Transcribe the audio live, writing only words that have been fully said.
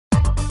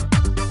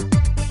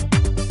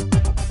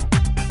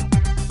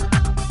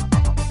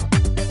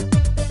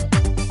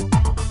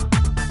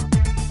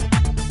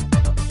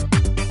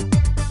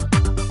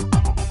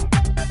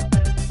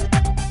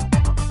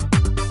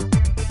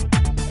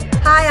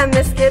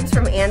Gibbs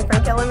from Anne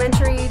Frank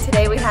Elementary.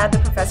 Today we had the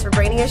Professor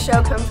Brainius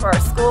Show come to our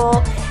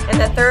school,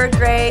 and the third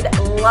grade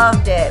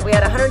loved it. We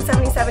had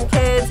 177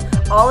 kids,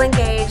 all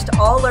engaged,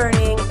 all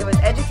learning. It was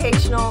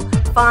educational,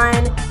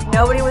 fun,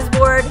 nobody was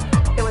bored.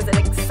 It was an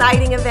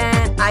exciting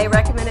event. I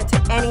recommend it to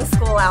any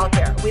school out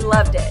there. We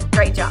loved it.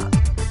 Great job.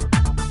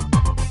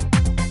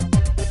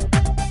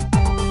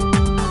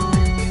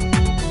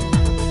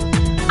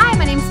 Hi,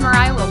 my name is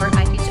Mariah Wilbert and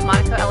I teach at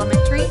Monaco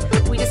Elementary.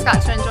 We just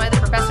got to enjoy the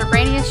Professor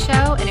Brainius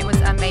Show and it was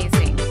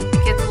amazing.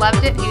 The kids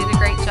loved it, he did a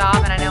great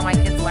job, and I know my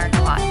kids learned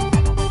a lot.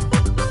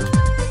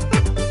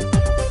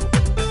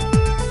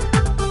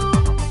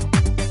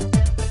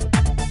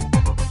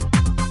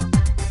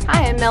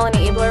 Hi, I'm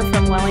Melanie Abler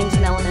from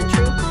Wellington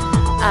Elementary.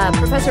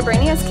 Professor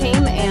Brainius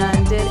came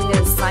and did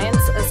his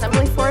science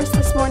assembly for us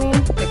this morning.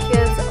 The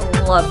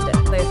kids loved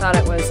it. They thought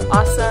it was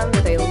awesome.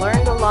 They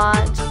learned a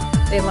lot.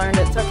 They learned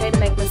it's okay to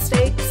make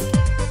mistakes.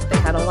 They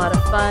had a lot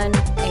of fun.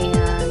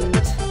 And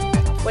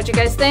what'd you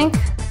guys think?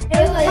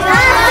 It was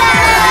fun!